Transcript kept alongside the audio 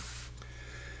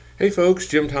Hey folks,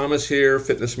 Jim Thomas here,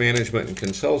 Fitness Management and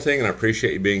Consulting, and I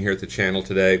appreciate you being here at the channel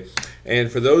today.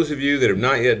 And for those of you that have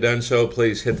not yet done so,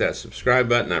 please hit that subscribe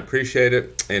button. I appreciate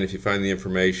it. And if you find the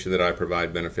information that I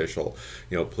provide beneficial,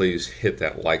 please hit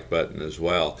that like button as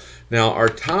well. Now, our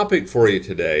topic for you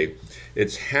today,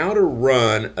 it's how to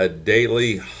run a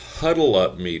daily huddle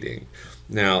up meeting.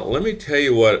 Now, let me tell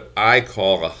you what I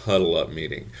call a huddle up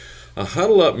meeting. A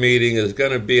huddle up meeting is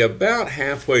going to be about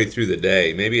halfway through the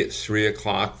day. Maybe it's 3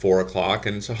 o'clock, 4 o'clock,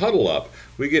 and it's a huddle up.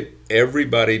 We get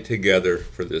everybody together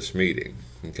for this meeting,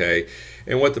 okay?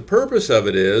 And what the purpose of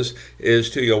it is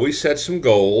to, we set some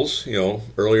goals,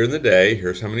 earlier in the day.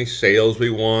 Here's how many sales we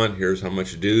want. Here's how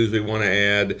much dues we want to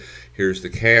add. Here's the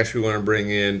cash we want to bring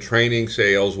in, training,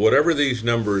 sales, whatever these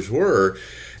numbers were.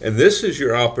 And this is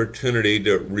your opportunity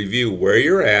to review where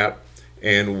you're at,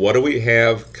 and what do we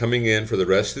have coming in for the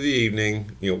rest of the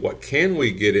evening? What can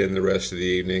we get in the rest of the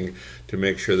evening to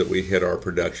make sure that we hit our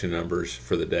production numbers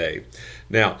for the day?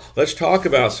 Now, let's talk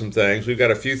about some things. We've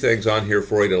got a few things on here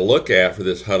for you to look at for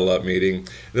this huddle up meeting.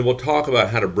 Then we'll talk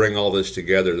about how to bring all this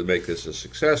together to make this a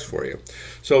success for you.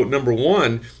 So number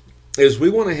one is we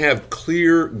want to have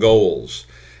clear goals.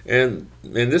 And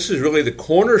this is really the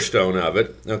cornerstone of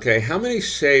it. Okay, how many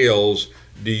sales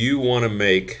do you want to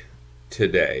make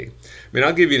today?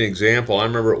 I'll give you an example. I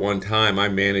remember at one time I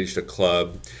managed a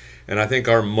club, and I think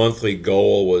our monthly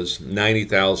goal was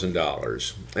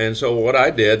 $90,000. And so what I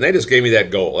did, they just gave me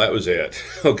that goal. That was it.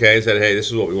 Okay, I said, hey, this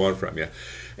is what we want from you.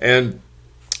 And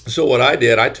so what I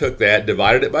did, I took that,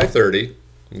 divided it by 30.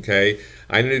 Okay,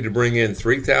 I needed to bring in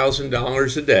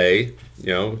 $3,000 a day,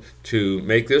 to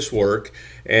make this work.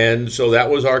 And so that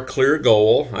was our clear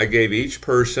goal. I gave each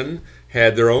person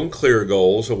had their own clear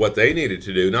goals of what they needed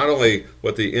to do, not only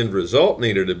what the end result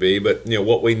needed to be, but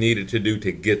what we needed to do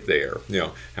to get there.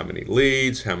 How many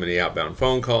leads, how many outbound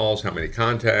phone calls, how many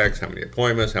contacts, how many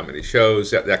appointments, how many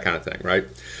shows, that kind of thing, right?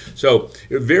 So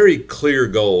very clear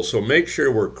goals. So make sure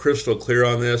we're crystal clear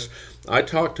on this. I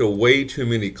talk to way too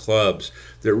many clubs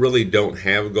that really don't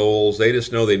have goals. They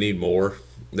just know they need more.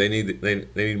 They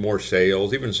need more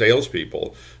sales. Even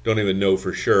salespeople don't even know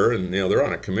for sure, and they're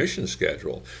on a commission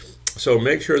schedule. So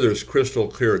make sure there's crystal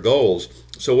clear goals.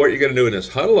 So what you're going to do in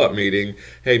this huddle up meeting,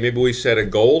 hey, maybe we set a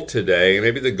goal today, and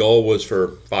maybe the goal was for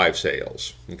 5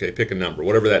 sales. Okay, pick a number,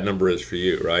 whatever that number is for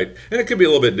you, right? And it could be a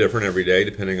little bit different every day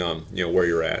depending on where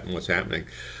you're at and what's happening.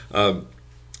 But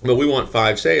we want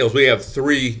 5 sales. We have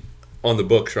 3 on the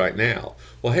books right now.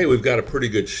 Well, hey, we've got a pretty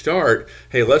good start.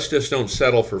 Hey, let's just don't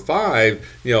settle for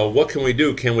 5. What can we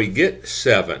do? Can we get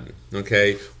 7?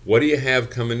 Okay, what do you have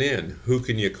coming in? Who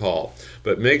can you call?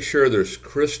 But make sure there's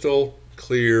crystal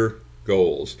clear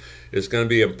goals. It's going to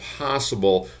be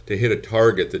impossible to hit a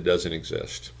target that doesn't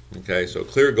exist. Okay, so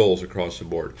clear goals across the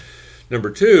board.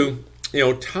 Number 2,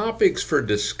 topics for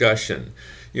discussion.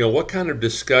 What kind of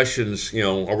discussions,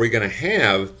 are we going to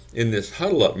have in this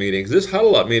huddle up meeting? 'Cause this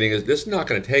huddle up meeting this is not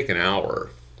going to take an hour,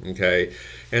 okay?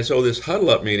 And so this huddle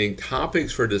up meeting,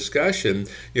 topics for discussion,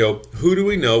 who do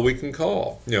we know we can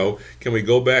call? Can we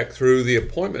go back through the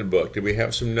appointment book? Did we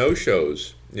have some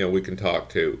no-shows, we can talk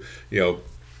to?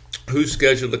 Who's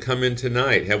scheduled to come in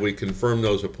tonight? Have we confirmed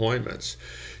those appointments?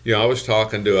 I was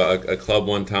talking to a club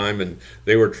one time, and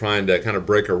they were trying to kind of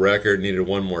break a record, needed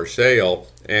one more sale,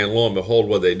 and lo and behold,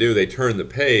 what they do, they turn the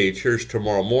page. Here's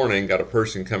tomorrow morning, got a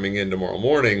person coming in tomorrow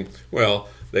morning. Well,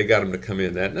 they got them to come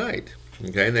in that night,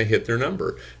 okay, and they hit their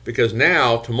number, because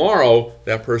now, tomorrow,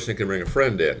 that person can bring a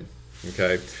friend in,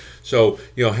 okay? So,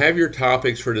 have your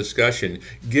topics for discussion.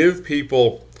 Give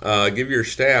people, give your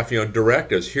staff,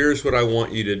 directives. Here's what I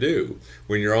want you to do.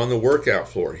 When you're on the workout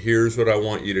floor, here's what I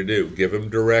want you to do. Give them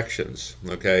directions,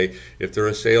 okay? If they're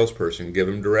a salesperson, give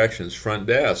them directions. Front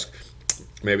desk,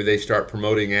 maybe they start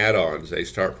promoting add-ons. They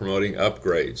start promoting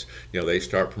upgrades. They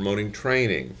start promoting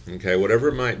training, okay? Whatever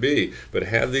it might be. But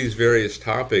have these various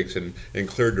topics and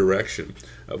clear direction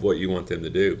of what you want them to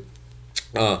do.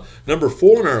 Number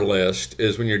 4 on our list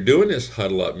is when you're doing this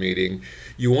huddle up meeting,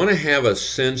 you want to have a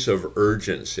sense of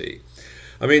urgency.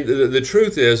 The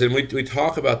truth is, and we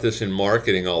talk about this in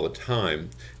marketing all the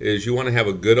time, is you want to have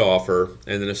a good offer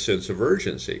and then a sense of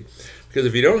urgency. Because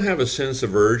if you don't have a sense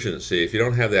of urgency, if you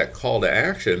don't have that call to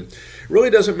action, it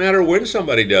really doesn't matter when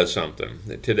somebody does something.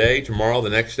 Today, tomorrow, the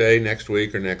next day, next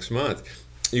week, or next month.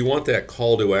 You want that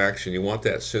call to action. You want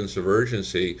that sense of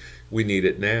urgency. We need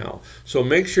it now. So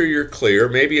make sure you're clear.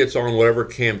 Maybe it's on whatever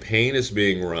campaign is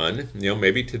being run.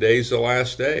 Maybe today's the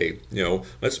last day.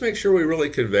 Let's make sure we really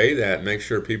convey that and make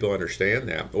sure people understand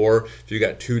that. Or if you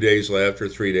got 2 days left or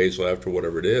 3 days left or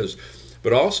whatever it is.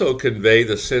 But also convey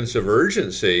the sense of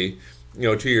urgency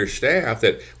to your staff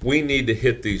that we need to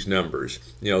hit these numbers.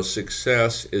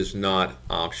 Success is not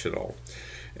optional.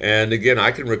 And again,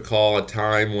 I can recall a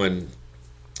time when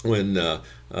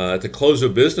at the close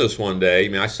of business one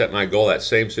day, I set my goal, that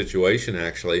same situation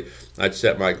actually, I'd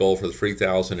set my goal for the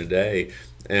 3,000 a day.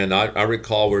 And I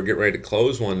recall we were getting ready to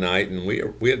close one night and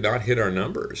we had not hit our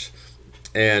numbers.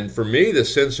 And for me, the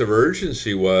sense of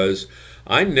urgency was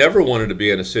I never wanted to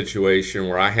be in a situation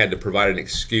where I had to provide an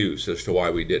excuse as to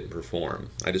why we didn't perform.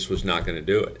 I just was not going to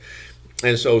do it.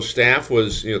 And so staff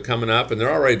was coming up and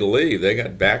they're all ready to leave. They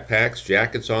got backpacks,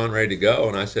 jackets on, ready to go.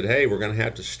 And I said, hey, we're going to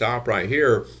have to stop right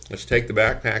here. Let's take the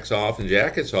backpacks off and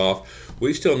jackets off.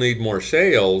 We still need more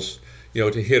sales,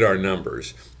 to hit our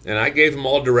numbers. And I gave them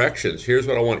all directions. Here's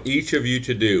what I want each of you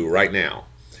to do right now.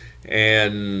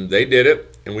 And they did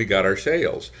it, and we got our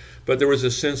sales. But there was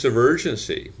a sense of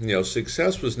urgency.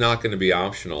 Success was not going to be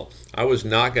optional. I was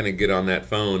not going to get on that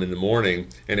phone in the morning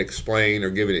and explain or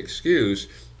give an excuse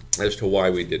as to why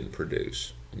we didn't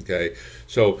produce. Okay,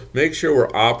 so make sure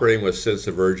we're operating with a sense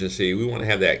of urgency. We want to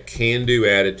have that can-do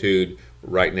attitude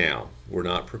right now. We're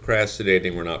not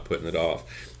procrastinating. We're not putting it off.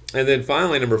 And then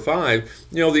finally, number 5,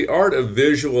 the art of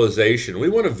visualization. We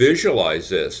want to visualize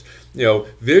this.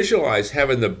 Visualize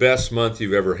having the best month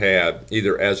you've ever had,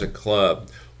 either as a club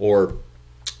or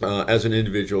as an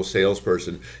individual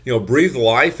salesperson. Breathe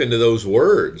life into those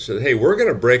words. That, hey, we're going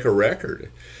to break a record.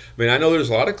 I know there's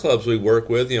a lot of clubs we work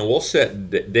with, we'll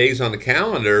set days on the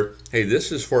calendar. Hey,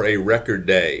 this is for a record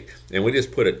day. And we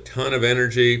just put a ton of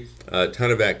energy, a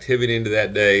ton of activity into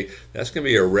that day. That's going to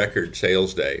be a record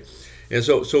sales day. And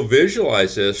so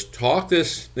visualize this, talk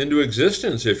this into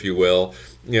existence, if you will,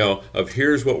 of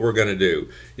here's what we're going to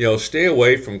do. Stay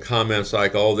away from comments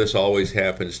like, oh, this always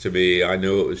happens to me. I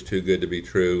knew it was too good to be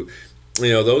true.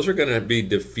 Those are going to be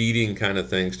defeating kind of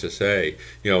things to say.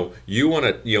 You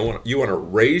want to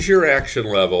raise your action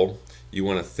level. You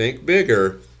want to think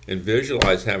bigger and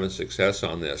visualize having success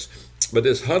on this. But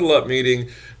this huddle up meeting,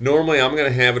 normally I'm going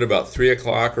to have it about 3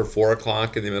 o'clock or 4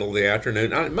 o'clock in the middle of the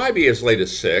afternoon. It might be as late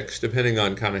as 6, depending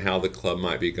on kind of how the club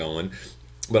might be going.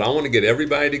 But I want to get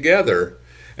everybody together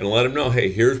and let them know, hey,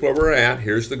 here's where we're at.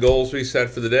 Here's the goals we set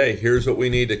for the day. Here's what we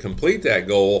need to complete that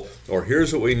goal, or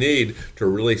here's what we need to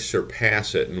really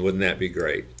surpass it. And wouldn't that be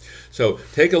great? So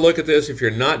take a look at this. If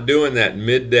you're not doing that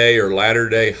midday or latter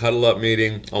day huddle up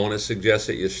meeting, I want to suggest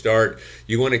that you start.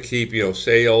 You want to keep,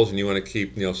 sales, and you want to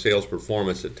keep, sales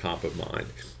performance at top of mind.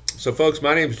 So folks,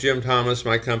 my name is Jim Thomas.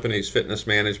 My company is Fitness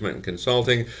Management and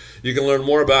Consulting. You can learn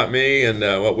more about me and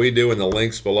what we do in the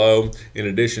links below. In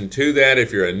addition to that,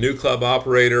 if you're a new club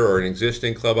operator or an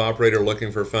existing club operator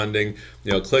looking for funding,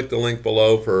 click the link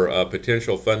below for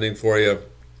potential funding for you.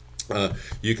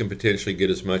 You can potentially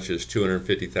get as much as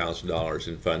 $250,000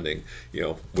 in funding,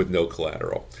 with no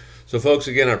collateral. So folks,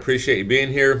 again, I appreciate you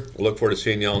being here. I look forward to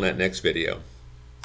seeing you all in that next video.